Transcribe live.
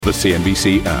The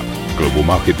CNBC app. Global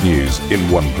market news in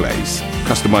one place.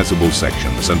 Customizable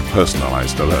sections and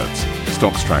personalized alerts.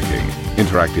 Stocks tracking,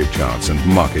 interactive charts and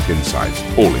market insights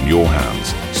all in your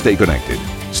hands. Stay connected.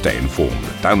 Stay informed.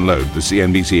 Download the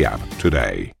CNBC app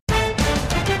today.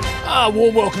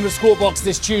 Warm welcome to Squawk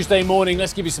this Tuesday morning.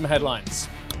 Let's give you some headlines.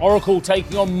 Oracle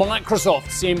taking on Microsoft.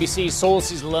 CNBC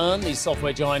sources learn the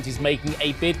software giant is making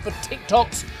a bid for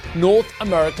TikTok's North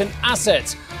American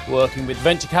assets, working with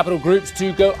venture capital groups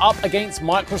to go up against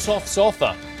Microsoft's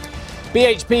offer.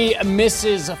 BHP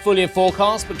misses a full-year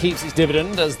forecast but keeps its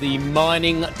dividend as the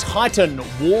mining titan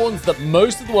warns that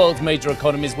most of the world's major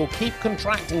economies will keep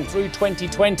contracting through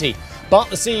 2020.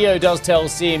 But the CEO does tell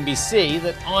CNBC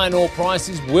that iron ore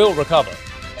prices will recover.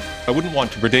 I wouldn't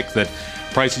want to predict that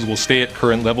prices will stay at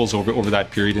current levels over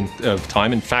that period of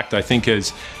time. In fact, I think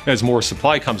as more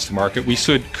supply comes to market, we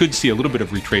could see a little bit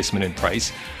of retracement in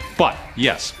price. But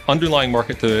yes, underlying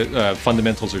market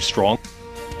fundamentals are strong.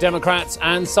 Democrats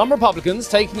and some Republicans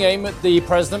taking aim at the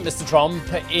president, Mr. Trump,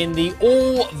 in the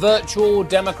all-virtual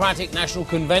Democratic National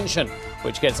Convention,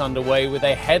 which gets underway with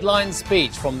a headline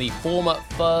speech from the former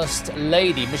First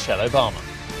Lady, Michelle Obama.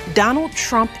 Donald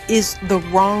Trump is the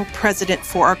wrong president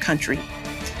for our country.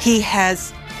 He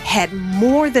has had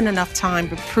more than enough time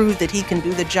to prove that he can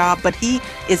do the job, but he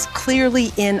is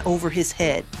clearly in over his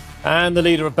head. And the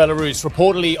leader of Belarus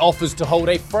reportedly offers to hold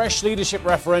a fresh leadership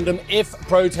referendum if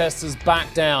protesters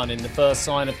back down, in the first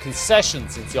sign of concession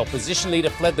since the opposition leader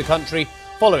fled the country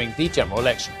following the general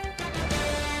election.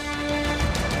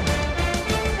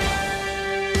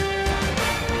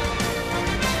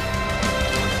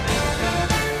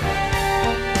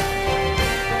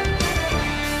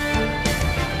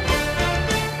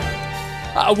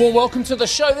 Well, welcome to the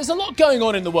show. There's a lot going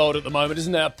on in the world at the moment,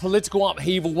 isn't there? Political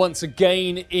upheaval once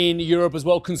again in Europe as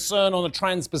well. Concern on a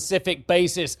trans-Pacific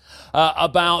basis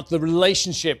about the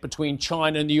relationship between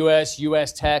China and the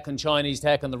US tech and Chinese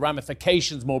tech and the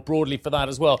ramifications more broadly for that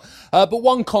as well. But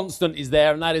one constant is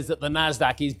there, and that is that the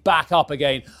Nasdaq is back up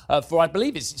again for, I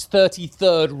believe, it's its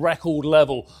 33rd record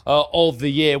level of the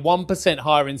year. 1%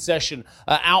 higher in session,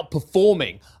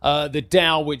 outperforming the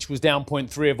Dow, which was down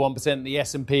 0.3 of 1%, and the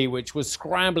S&P, which was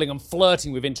scrambling and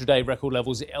flirting with intraday record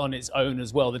levels on its own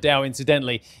as well. The Dow,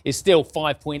 incidentally, is still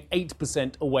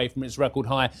 5.8% away from its record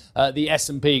high. The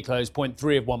S&P closed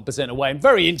 0.3 of 1% away. And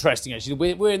very interesting,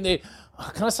 actually. We're in the,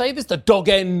 can I say this, the dog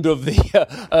end of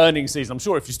the earnings season. I'm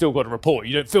sure if you still got a report,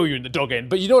 you don't feel you're in the dog end.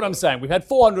 But you know what I'm saying? We've had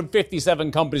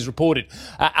 457 companies reported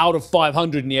out of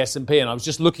 500 in the S&P. And I was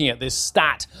just looking at this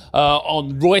stat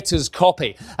on Reuters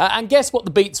copy. And guess what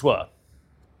the beats were?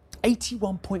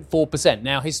 81.4%.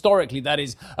 Now, historically, that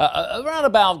is around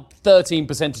about 13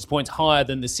 percentage points higher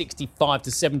than the 65 to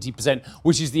 70%,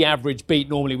 which is the average beat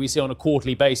normally we see on a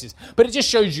quarterly basis. But it just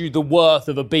shows you the worth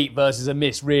of a beat versus a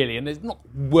miss, really. And it's not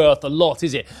worth a lot,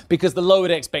 is it? Because the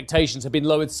lowered expectations have been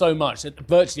lowered so much that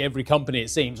virtually every company, it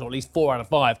seems, or at least 4 out of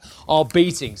 5, are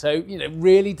beating. So,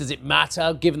 really, does it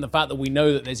matter, given the fact that we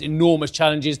know that there's enormous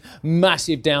challenges,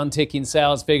 massive downtick in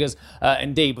sales figures,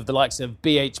 indeed, with the likes of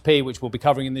BHP, which we'll be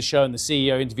covering in this show, and the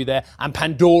CEO interview there, and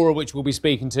Pandora, which we'll be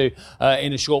speaking to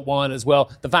in a short while as well.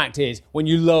 The fact is, when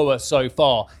you lower so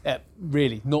far,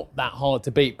 really not that hard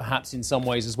to beat, perhaps in some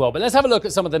ways as well. But let's have a look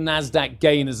at some of the Nasdaq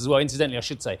gainers as well. Incidentally, I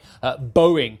should say,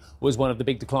 Boeing was one of the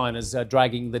big decliners,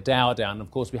 dragging the Dow down. And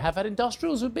of course, we have had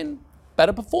industrials who've been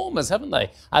better performers, haven't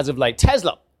they, as of late?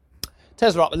 Tesla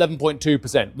up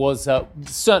 11.2%, was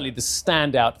certainly the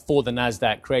standout for the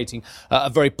Nasdaq, creating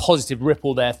a very positive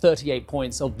ripple there. 38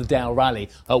 points of the Dow rally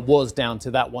was down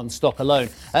to that one stock alone.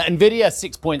 Nvidia,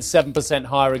 6.7%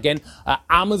 higher again.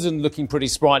 Amazon looking pretty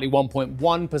sprightly,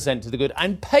 1.1% to the good.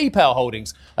 And PayPal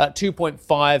Holdings,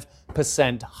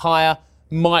 2.5% higher.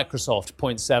 Microsoft,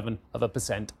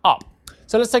 0.7% up.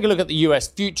 So let's take a look at the US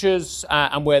futures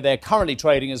and where they're currently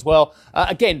trading as well.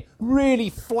 Again, really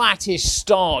flattish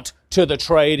start to the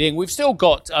trading. We've still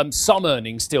got some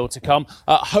earnings still to come.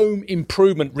 Home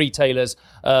improvement retailers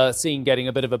seen getting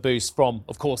a bit of a boost from,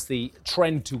 of course, the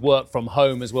trend to work from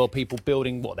home as well. People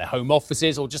building their home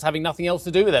offices or just having nothing else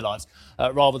to do with their lives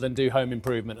rather than do home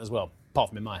improvement as well, apart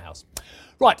from in my house.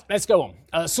 Right, let's go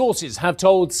on. Sources have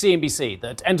told CNBC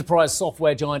that enterprise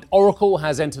software giant Oracle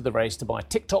has entered the race to buy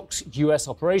TikTok's US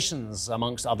operations,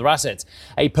 amongst other assets.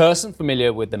 A person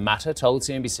familiar with the matter told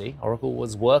CNBC Oracle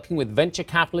was working with venture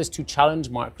capitalists to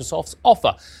challenge Microsoft's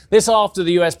offer. This after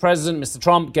the US President, Mr.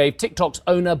 Trump, gave TikTok's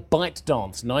owner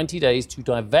ByteDance 90 days to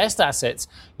divest assets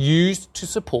used to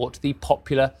support the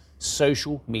popular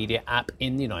social media app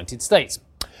in the United States.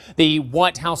 The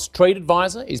White House trade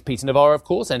advisor is Peter Navarro, of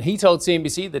course, and he told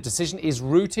CNBC the decision is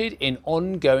rooted in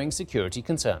ongoing security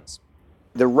concerns.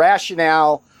 The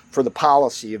rationale for the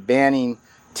policy of banning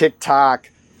TikTok,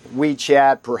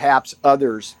 WeChat, perhaps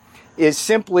others, is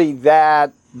simply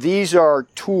that these are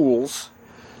tools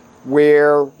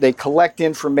where they collect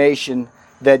information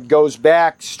that goes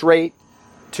back straight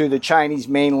to the Chinese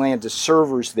mainland, to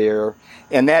servers there,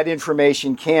 and that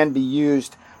information can be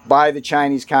used by the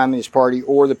Chinese Communist Party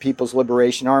or the People's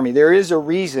Liberation Army. There is a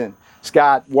reason,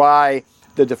 Scott, why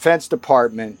the Defense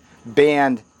Department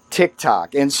banned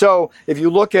TikTok. And so if you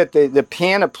look at the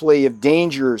panoply of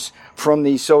dangers from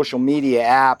these social media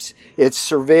apps, it's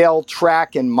surveil,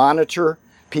 track, and monitor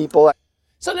people.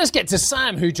 So let's get to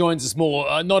Sam, who joins us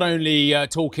more, not only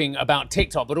talking about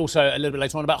TikTok, but also a little bit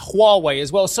later on about Huawei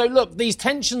as well. So look, these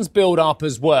tensions build up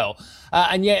as well.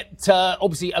 And yet,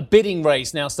 obviously, a bidding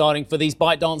race now starting for these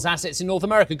ByteDance assets in North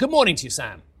America. Good morning to you,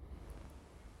 Sam.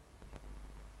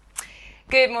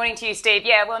 Good morning to you, Steve.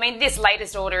 Yeah, well, I mean, this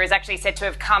latest order is actually said to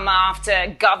have come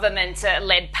after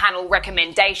government-led panel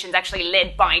recommendations, actually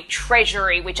led by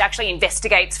Treasury, which actually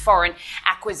investigates foreign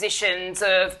acquisitions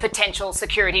of potential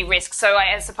security risks. So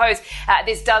I suppose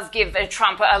this does give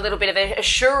Trump a little bit of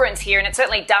assurance here, and it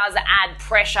certainly does add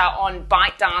pressure on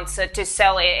ByteDance to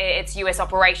sell its US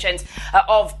operations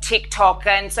of TikTok.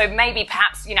 And so maybe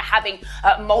perhaps, having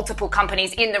multiple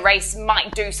companies in the race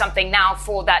might do something now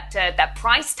for that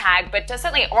price tag. But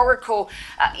certainly Oracle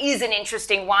is an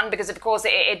interesting one because, of course,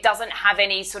 it doesn't have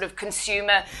any sort of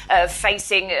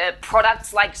consumer-facing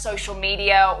products like social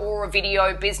media or a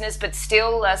video business, but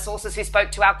still sources who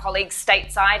spoke to our colleagues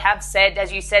stateside have said,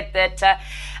 as you said, that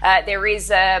there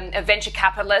is a venture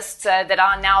capitalists that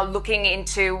are now looking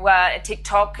into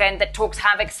TikTok, and that talks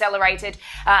have accelerated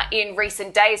in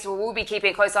recent days. So we'll be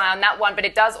keeping a close eye on that one. But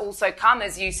it does also come,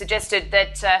 as you suggested,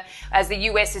 that as the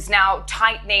US is now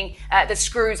tightening the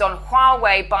screws on Huawei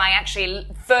by actually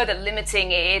further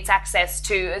limiting its access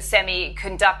to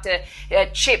semiconductor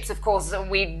chips. Of course,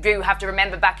 we do have to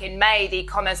remember back in May, the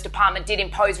Commerce Department did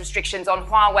impose restrictions on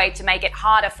Huawei to make it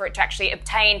harder for it to actually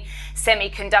obtain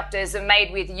semiconductors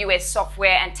made with US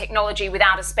software and technology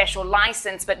without a special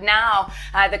license. But now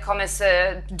the Commerce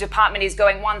Department is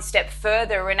going one step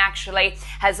further and actually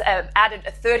has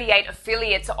added 38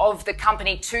 affiliates of the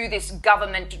company to this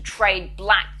government trade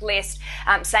blacklist,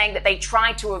 saying that they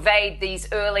tried to evade these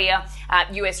earlier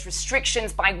US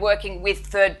restrictions by working with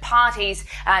third parties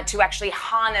to actually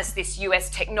harness this US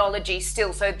technology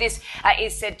still. So this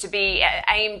is said to be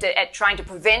aimed at trying to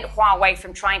prevent Huawei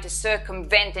from trying to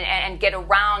circumvent and get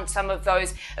around some of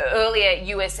those earlier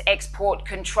US export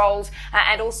controls,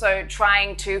 and also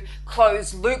trying to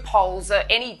close loopholes,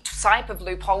 any type of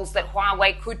loopholes that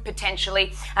Huawei could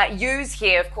potentially use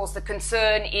here. Of course, the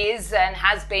concern is and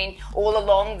has been all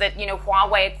along that,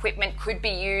 Huawei equipment could be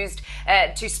used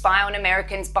to spy on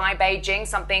Americans by Beijing,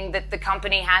 something that the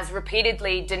company has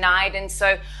repeatedly denied. And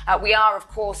so we are, of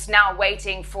course, now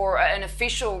waiting for an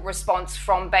official response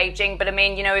from Beijing. But I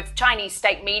mean, if Chinese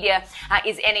state media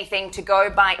is anything to go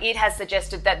by, it has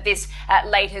suggested that this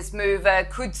latest move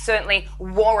could certainly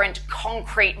warrant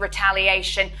concrete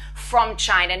retaliation from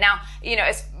China. Now,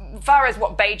 as far as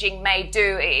what Beijing may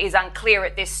do is unclear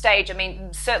at this stage. I mean,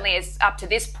 certainly as up to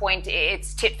this point,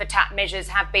 its tit-for-tat measures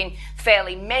have been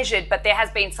fairly measured, but there has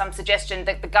been some suggestion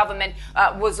that the government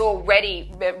was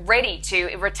already ready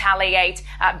to retaliate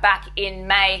back in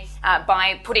May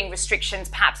by putting restrictions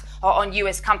perhaps on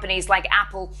US companies like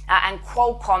Apple and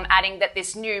Qualcomm, adding that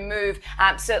this new move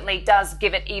certainly does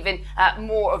give it even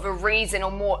more of a reason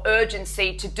or more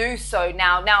urgency to do so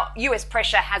now. Now, US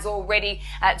pressure has already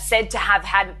said to have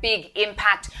had a big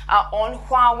impact on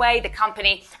Huawei. The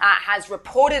company has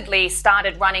reportedly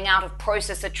started running out of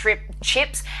processor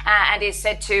chips and is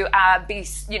said to be,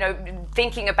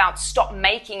 thinking about stop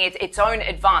making its own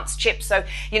advanced chips. So,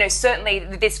 certainly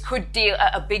this could deal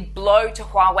a big blow to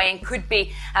Huawei and could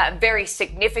be very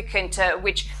significant,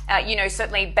 which,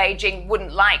 certainly Beijing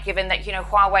wouldn't like, given that,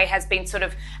 Huawei has been sort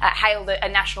of hailed a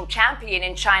national champion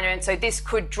in China. And so this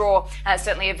could draw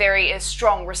certainly a very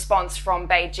strong response from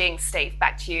Beijing. Steve,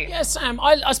 back to you. Yes, Sam,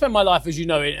 I spent my life, as you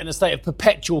know, in a state of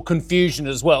perpetual confusion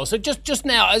as well. So just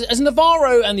now, as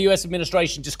Navarro and the US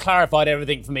administration just clarified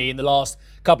everything for me in the last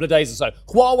couple of days or so,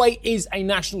 Huawei is a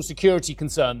national security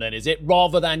concern then, is it?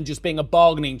 Rather than just being a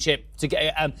bargaining chip to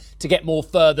get more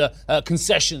further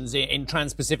concessions in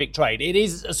trans-Pacific trade. It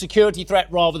is a security threat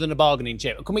rather than a bargaining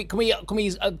chip. Can we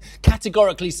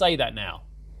categorically say that now?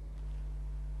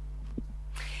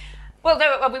 Well,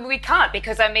 no, we can't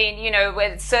because,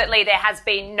 certainly there has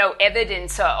been no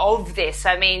evidence of this.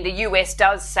 I mean, the US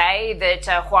does say that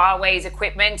Huawei's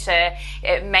equipment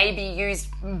may be used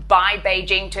by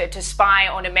Beijing to spy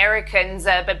on Americans,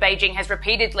 but Beijing has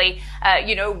repeatedly,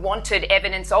 wanted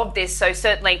evidence of this. So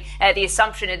certainly the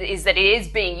assumption is that it is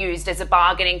being used as a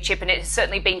bargaining chip, and it has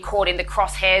certainly been caught in the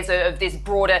crosshairs of this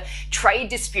broader trade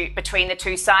dispute between the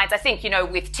two sides. I think,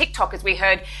 with TikTok, as we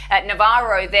heard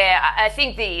Navarro there, I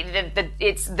think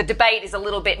the debate is a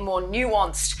little bit more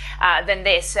nuanced than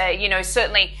this.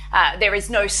 Certainly there is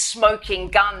no smoking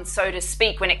gun, so to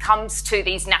speak, when it comes to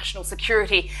these national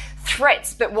security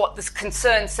threats. But what this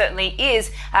concern certainly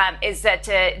is that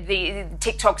the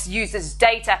TikTok's users'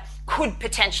 data could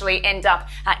potentially end up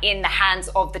in the hands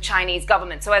of the Chinese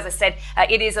government. So as I said,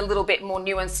 it is a little bit more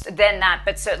nuanced than that,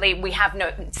 but certainly we have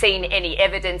not seen any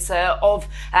evidence of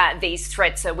these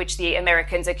threats which the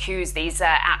Americans accuse these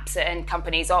apps and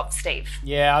companies of, Steve.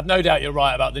 Yeah, I've no doubt you're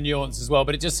right about the nuance as well,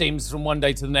 but it just seems from one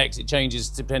day to the next it changes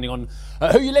depending on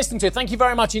who you're listening to. Thank you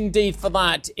very much indeed for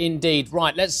that. Indeed.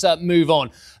 Right, let's move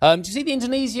on. Did you see the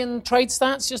Indonesian trade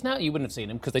stats just now? You wouldn't have seen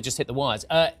them because they just hit the wires.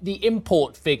 The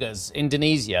import figures,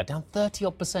 Indonesia, down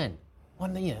 30-odd%. One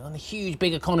of the huge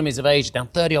big economies of Asia, down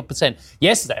 30-odd%.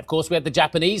 Yesterday, of course, we had the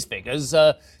Japanese figures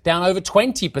down over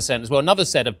 20% as well. Another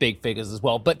set of big figures as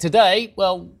well. But today,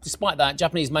 well, despite that,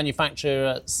 Japanese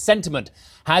manufacturer sentiment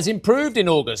has improved in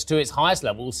August to its highest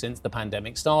level since the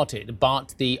pandemic started.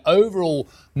 But the overall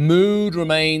mood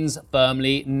remains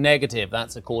firmly negative.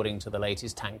 That's according to the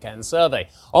latest Tankan survey.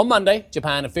 On Monday,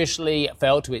 Japan officially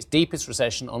fell to its deepest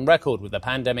recession on record, with the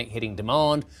pandemic hitting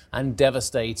demand and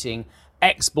devastating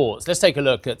exports. Let's take a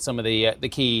look at some of the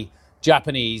key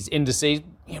Japanese indices.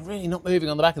 You're really not moving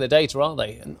on the back of the data, are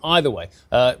they? And either way,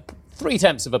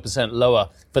 0.3% lower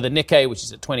for the Nikkei, which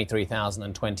is at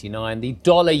 23,029. The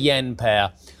dollar-yen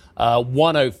pair,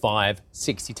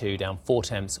 105.62, down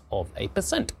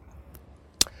 0.4%.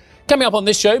 Coming up on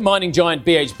this show, mining giant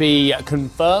BHP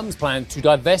confirms plan to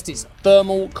divest its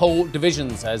thermal coal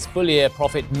divisions as full-year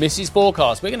profit misses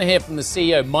forecast. We're going to hear from the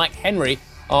CEO, Mike Henry,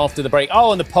 after the break.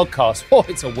 Oh, and the podcast. Oh,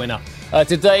 it's a winner.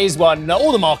 Today's one,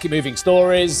 all the market-moving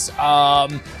stories.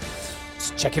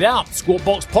 Check it out. Squawk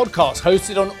Box Podcast,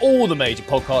 hosted on all the major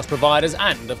podcast providers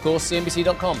and, of course,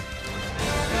 CNBC.com.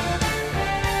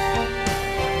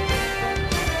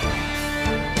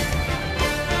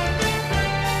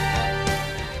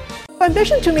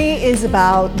 Ambition to me is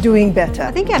about doing better.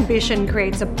 I think ambition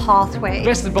creates a pathway. The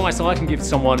best advice I can give to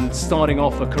someone starting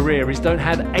off a career is don't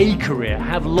have a career,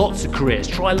 have lots of careers,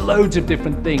 try loads of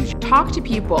different things. Talk to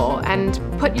people and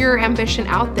put your ambition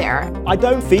out there. I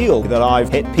don't feel that I've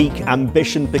hit peak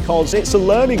ambition because it's a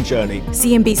learning journey.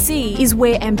 CNBC is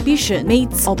where ambition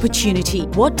meets opportunity.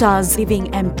 What does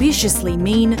living ambitiously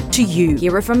mean to you?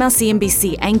 Hear it from our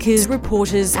CNBC anchors,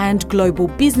 reporters, and global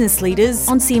business leaders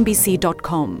on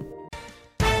CNBC.com.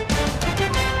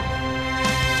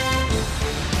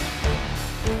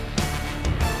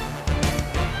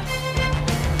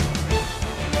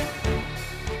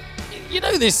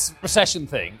 This recession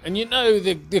thing, and the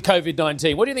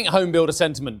COVID-19, what do you think home builder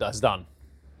sentiment has done?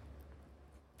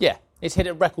 Yeah, it's hit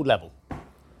a record level.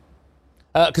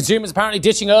 Consumers apparently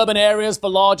ditching urban areas for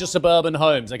larger suburban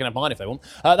homes. They can have mine if they want.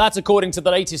 That's according to the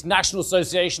latest National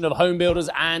Association of Home Builders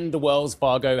and the Wells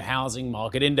Fargo Housing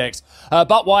Market Index.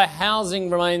 But while housing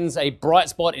remains a bright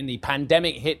spot in the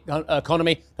pandemic-hit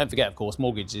economy, don't forget, of course,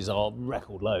 mortgages are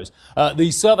record lows. The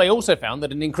survey also found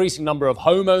that an increasing number of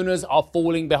homeowners are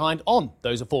falling behind on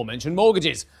those aforementioned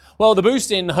mortgages. Well, the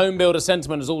boost in home builder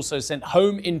sentiment has also sent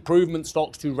home improvement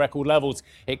stocks to record levels.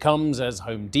 It comes as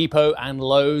Home Depot and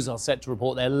Lowe's are set to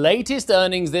report their latest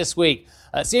earnings this week.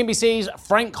 CNBC's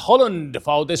Frank Holland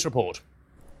filed this report.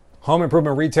 Home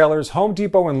improvement retailers Home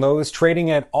Depot and Lowe's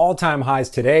trading at all-time highs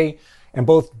today, and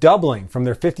both doubling from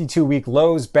their 52-week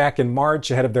lows back in March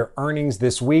ahead of their earnings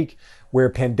this week, where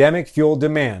pandemic-fueled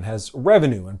demand has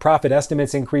revenue and profit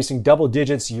estimates increasing double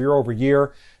digits year over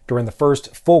year during the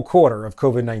first full quarter of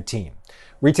COVID-19.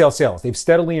 Retail sales, they've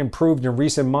steadily improved in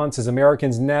recent months as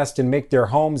Americans nest and make their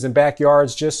homes and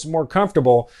backyards just more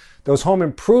comfortable. Those home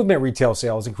improvement retail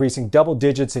sales increasing double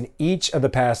digits in each of the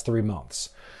past 3 months.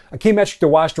 A key metric to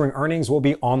watch during earnings will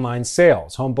be online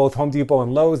sales. Both Home Depot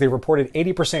and Lowe's, they reported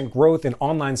 80% growth in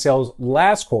online sales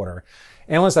last quarter.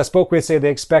 Analysts I spoke with say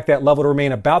they expect that level to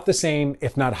remain about the same,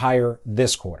 if not higher,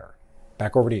 this quarter.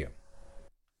 Back over to you.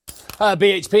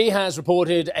 BHP has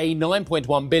reported a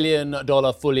 $9.1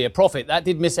 billion full-year profit. That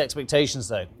did miss expectations,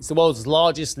 though. It's the world's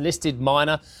largest listed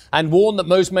miner and warned that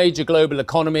most major global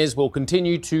economies will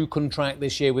continue to contract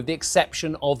this year, with the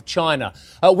exception of China.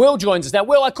 Will joins us now.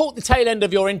 Will, I caught the tail end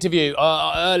of your interview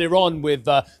earlier on with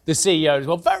the CEO as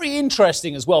well. Very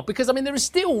interesting as well, because, I mean, there is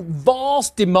still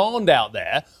vast demand out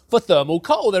there for thermal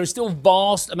coal. There is still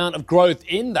vast amount of growth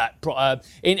in that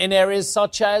in areas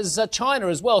such as China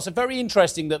as well. So very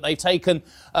interesting that they've taken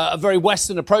a very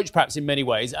Western approach, perhaps in many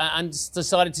ways, and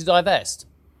decided to divest.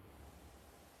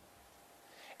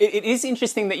 It is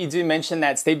interesting that you do mention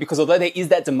that, Steve, because although there is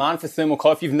that demand for thermal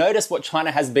coal, if you've noticed what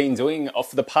China has been doing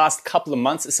for the past couple of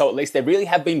months or so at least, they really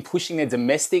have been pushing their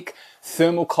domestic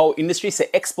thermal coal industry. So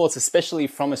exports, especially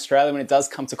from Australia when it does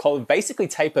come to coal, have basically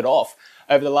tapered off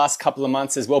over the last couple of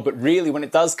months as well. But really, when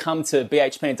it does come to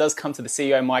BHP and it does come to the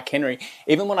CEO, Mike Henry,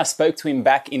 even when I spoke to him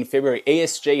back in February,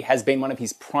 ESG has been one of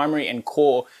his primary and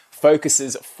core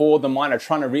focuses for the miner,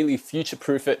 trying to really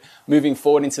future-proof it moving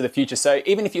forward into the future. So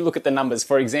even if you look at the numbers,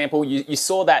 for example, you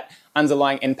saw that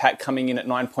underlying NPAT coming in at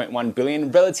 9.1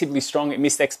 billion, relatively strong. It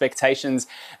missed expectations.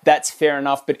 That's fair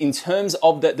enough. But in terms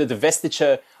of the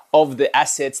divestiture of the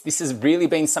assets, this has really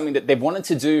been something that they've wanted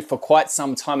to do for quite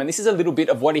some time. And this is a little bit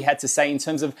of what he had to say in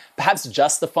terms of perhaps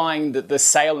justifying the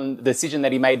sale and the decision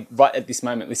that he made right at this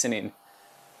moment. Listen in.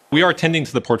 We are tending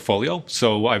to the portfolio.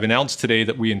 So I've announced today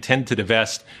that we intend to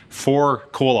divest 4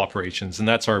 coal operations, and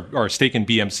that's our stake in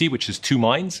BMC, which is 2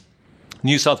 mines,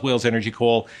 New South Wales Energy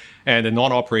Coal, and a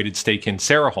non-operated stake in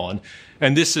Cerrejón.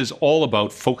 And this is all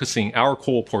about focusing our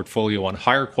coal portfolio on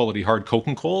higher quality hard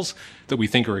coking coals that we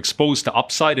think are exposed to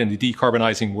upside in the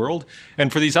decarbonizing world.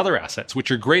 And for these other assets,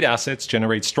 which are great assets,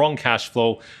 generate strong cash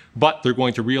flow, but they're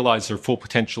going to realize their full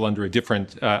potential under a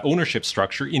different ownership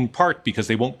structure, in part because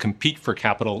they won't compete for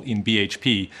capital in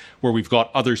BHP, where we've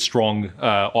got other strong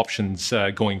options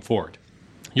going forward.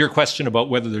 Your question about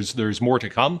whether there's more to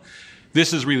come.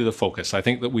 This is really the focus. I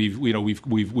think that we've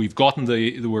gotten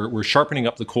we're sharpening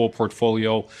up the coal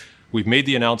portfolio. We've made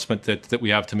the announcement that we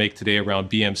have to make today around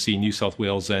BMC, New South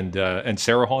Wales, and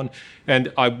Cerrejón.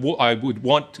 And I would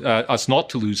want us not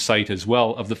to lose sight as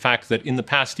well of the fact that in the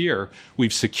past year,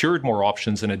 we've secured more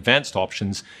options and advanced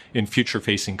options in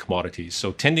future-facing commodities.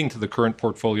 So tending to the current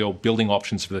portfolio, building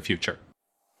options for the future.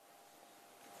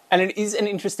 And it is an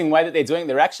interesting way that they're doing.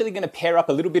 They're actually going to pair up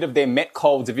a little bit of their met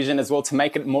coal division as well to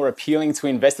make it more appealing to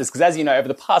investors. Because as you know, over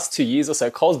the past 2 years or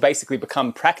so, coal's basically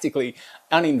become practically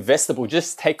uninvestable.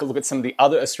 Just take a look at some of the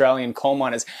other Australian coal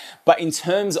miners. But in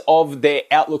terms of their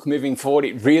outlook moving forward,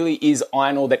 it really is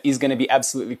iron ore that is going to be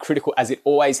absolutely critical, as it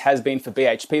always has been for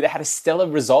BHP. They had a stellar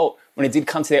result when it did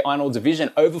come to their iron ore division,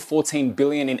 over 14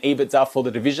 billion in EBITDA for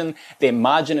the division. Their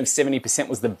margin of 70%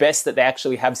 was the best that they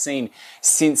actually have seen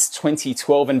since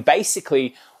 2012. And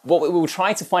basically, what we were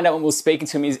trying to find out when we were speaking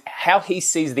to him is how he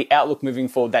sees the outlook moving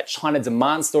forward. That China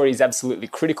demand story is absolutely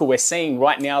critical. We're seeing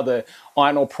right now the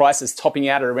iron ore prices topping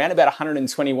out at around about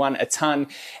 121 a tonne.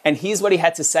 And here's what he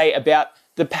had to say about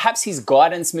perhaps his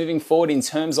guidance moving forward in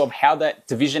terms of how that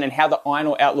division and how the iron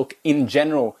ore outlook in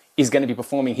general is going to be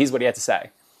performing. Here's what he had to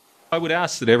say. I would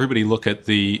ask that everybody look at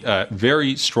the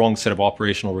very strong set of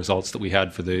operational results that we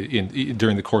had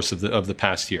during the course of the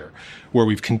past year, where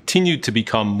we've continued to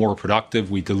become more productive.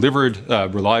 We delivered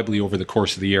reliably over the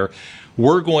course of the year.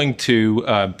 We're going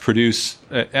to produce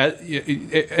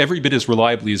every bit as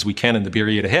reliably as we can in the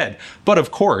period ahead. But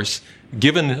of course,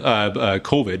 given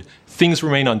COVID, things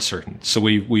remain uncertain. So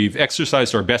we've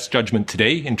exercised our best judgment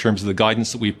today in terms of the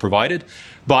guidance that we've provided.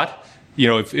 But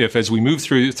if as we move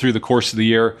through the course of the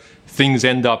year, things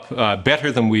end up better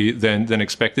than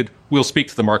expected, we'll speak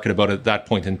to the market about it at that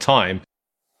point in time.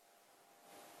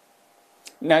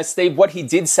 Now, Steve, what he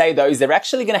did say, though, is they're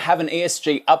actually going to have an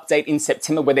ESG update in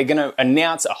September where they're going to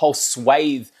announce a whole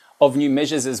swathe of new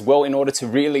measures as well in order to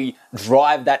really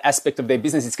drive that aspect of their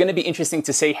business. It's going to be interesting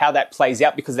to see how that plays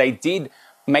out, because they did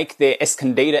make their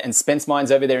Escondida and Spence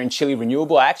mines over there in Chile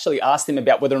renewable. I actually asked him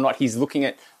about whether or not he's looking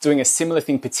at doing a similar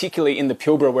thing, particularly in the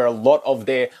Pilbara, where a lot of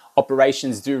their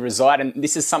operations do reside. And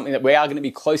this is something that we are going to be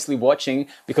closely watching,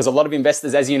 because a lot of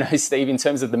investors, as you know, Steve, in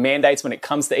terms of the mandates when it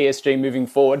comes to ESG moving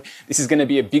forward, this is going to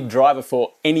be a big driver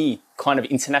for any kind of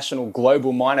international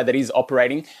global miner that is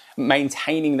operating,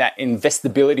 maintaining that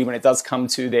investability when it does come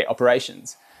to their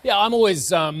operations. Yeah, I'm always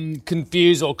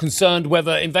confused or concerned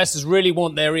whether investors really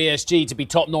want their ESG to be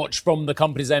top-notch from the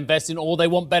companies they invest in, or they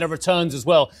want better returns as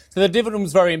well. So the dividend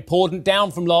was very important, down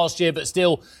from last year, but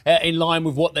still in line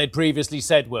with what they'd previously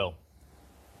said, Will.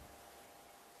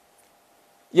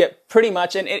 Yeah, pretty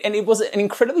much. And it was an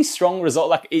incredibly strong result.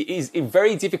 Like, it is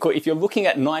very difficult. If you're looking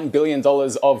at $9 billion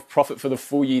of profit for the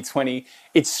full year 20,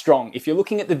 it's strong. If you're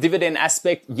looking at the dividend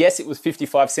aspect, yes, it was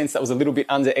 55 cents. That was a little bit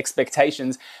under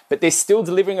expectations, but they're still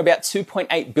delivering about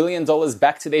 $2.8 billion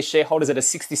back to their shareholders at a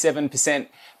 67%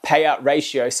 payout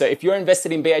ratio. So if you're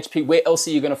invested in BHP, where else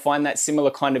are you going to find that similar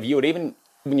kind of yield? Even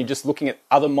when you're just looking at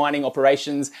other mining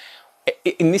operations,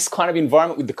 in this kind of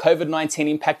environment with the COVID-19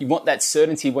 impact, you want that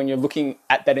certainty when you're looking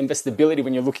at that investability,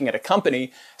 when you're looking at a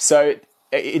company. So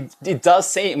it does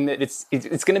seem that it's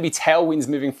going to be tailwinds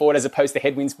moving forward as opposed to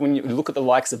headwinds when you look at the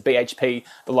likes of BHP,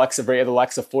 the likes of Rio, the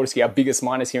likes of Fortescue, our biggest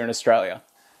miners here in Australia.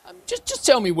 Just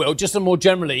tell me, Will, just more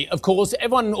generally, of course,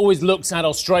 everyone always looks at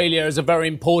Australia as a very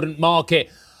important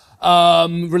market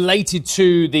related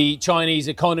to the Chinese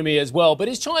economy as well. But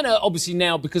is China, obviously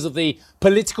now, because of the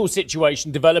political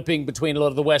situation developing between a lot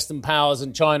of the Western powers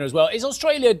and China as well, is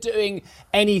Australia doing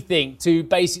anything to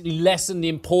basically lessen the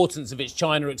importance of its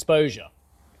China exposure?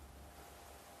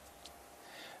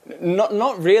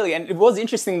 Not really. And it was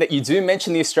interesting that you do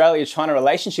mention the Australia-China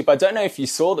relationship. I don't know if you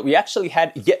saw that we actually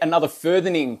had yet another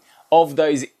furthering of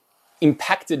those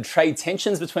impacted trade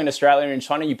tensions between Australia and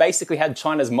China. You basically had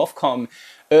China's MOFCOM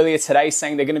earlier today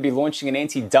saying they're going to be launching an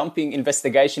anti-dumping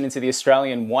investigation into the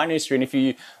Australian wine industry. And if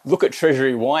you look at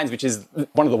Treasury Wines, which is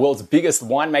one of the world's biggest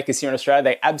winemakers here in Australia,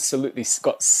 they absolutely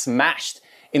got smashed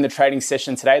in the trading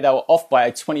session today. They were off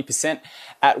by 20%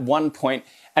 at one point.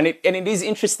 And it is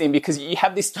interesting because you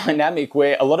have this dynamic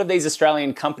where a lot of these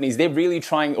Australian companies, they're really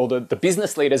trying, or the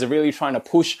business leaders are really trying to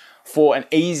push for an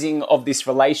easing of this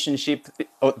relationship,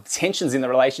 or tensions in the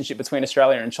relationship between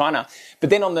Australia and China. But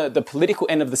then on the political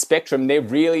end of the spectrum, they're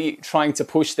really trying to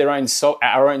push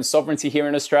our own sovereignty here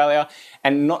in Australia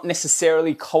and not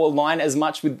necessarily co-align as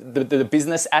much with the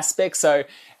business aspect. So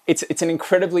it's an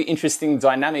incredibly interesting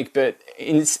dynamic, but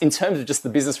in terms of just the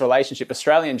business relationship,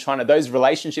 Australia and China, those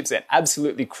relationships are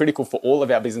absolutely critical for all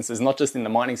of our businesses, not just in the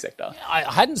mining sector. I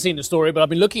hadn't seen the story, but I've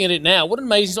been looking at it now. What an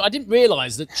amazing story. I didn't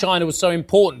realise that China was so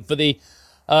important for the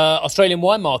Australian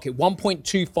wine market.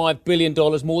 $1.25 billion,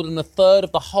 more than a third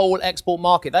of the whole export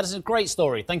market. That is a great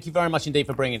story. Thank you very much indeed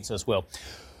for bringing it to us, Will.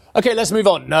 Okay, let's move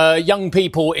on. Young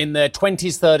people in their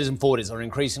 20s, 30s and 40s are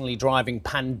increasingly driving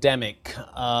pandemic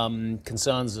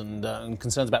concerns and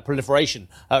concerns about proliferation,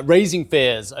 raising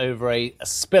fears over a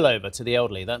spillover to the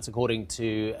elderly. That's according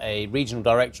to a regional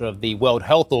director of the World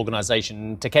Health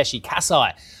Organization, Takeshi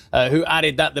Kasai, who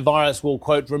added that the virus will,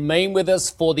 quote, remain with us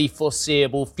for the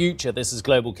foreseeable future. This is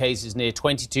global cases near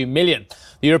 22 million.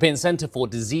 The European Centre for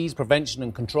Disease Prevention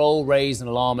and Control raised an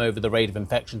alarm over the rate of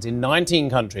infections in 19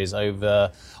 countries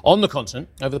on the continent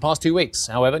over the past 2 weeks.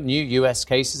 However, new US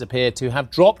cases appear to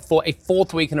have dropped for a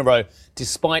fourth week in a row,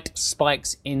 despite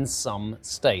spikes in some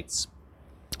states.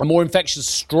 A more infectious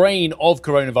strain of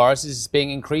coronavirus is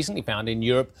being increasingly found in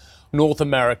Europe, North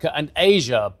America and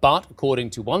Asia. But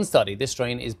according to one study, this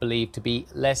strain is believed to be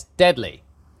less deadly.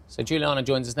 So Juliana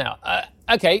joins us now.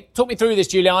 Okay, talk me through this,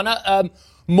 Juliana.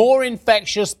 More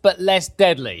infectious but less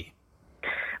deadly.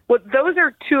 Well, those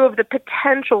are two of the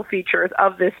potential features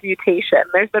of this mutation.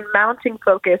 There's been mounting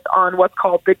focus on what's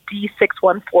called the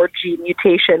D614G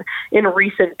mutation in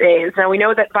recent days. Now, we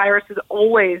know that viruses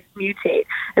always mutate,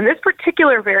 and this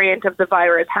particular variant of the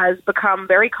virus has become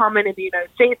very common in the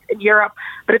United States and Europe,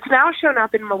 but it's now shown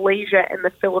up in Malaysia and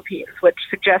the Philippines, which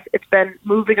suggests it's been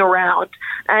moving around.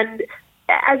 And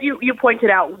as you pointed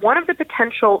out, one of the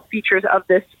potential features of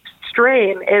this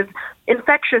strain is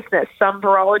infectiousness. Some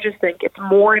virologists think it's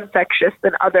more infectious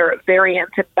than other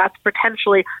variants, and that's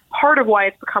potentially part of why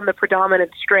it's become the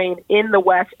predominant strain in the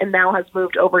West and now has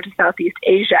moved over to Southeast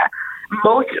Asia.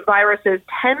 Most viruses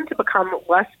tend to become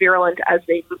less virulent as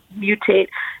they mutate.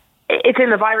 It's in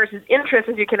the virus's interest,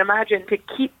 as you can imagine, to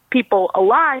keep people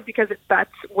alive because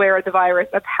that's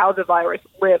how the virus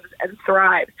lives and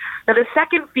thrives. Now, the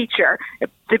second feature,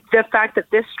 the fact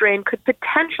that this strain could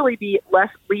potentially be less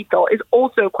lethal, is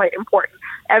also quite important.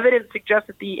 Evidence suggests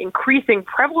that the increasing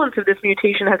prevalence of this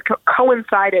mutation has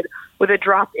coincided with a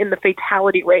drop in the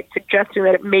fatality rate, suggesting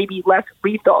that it may be less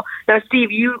lethal. Now, Steve,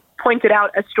 you pointed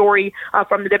out a story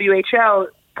from the WHO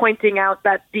pointing out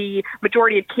that the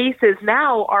majority of cases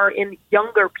now are in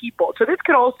younger people. So this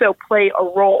could also play a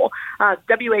role.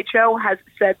 WHO has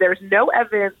said there's no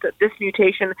evidence that this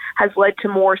mutation has led to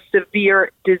more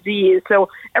severe disease. So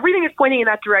everything is pointing in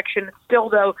that direction. Still,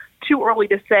 though, too early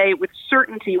to say with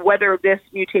certainty whether this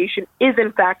mutation is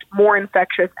in fact more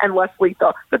infectious and less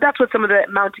lethal. But that's what some of the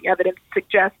mounting evidence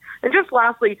suggests. And just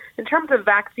lastly, in terms of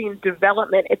vaccine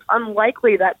development, it's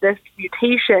unlikely that this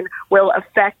mutation will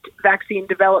affect vaccine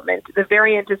development. The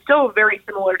variant is still very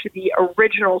similar to the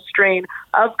original strain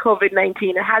of COVID-19.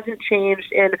 It hasn't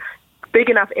changed in big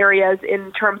enough areas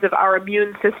in terms of our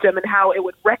immune system and how it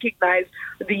would recognize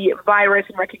the virus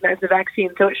and recognize the vaccine.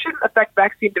 So it shouldn't affect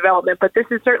vaccine development, but this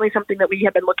is certainly something that we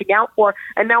have been looking out for,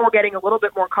 and now we're getting a little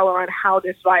bit more color on how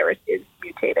this virus is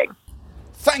mutating.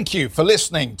 Thank you for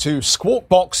listening to Squawk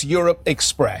Box Europe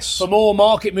Express. For more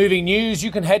market-moving news,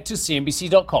 you can head to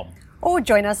CNBC.com. Or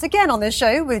join us again on the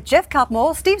show with Jeff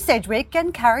Cutmore, Steve Sedgwick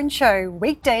and Karen Cho,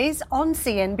 weekdays on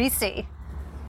CNBC.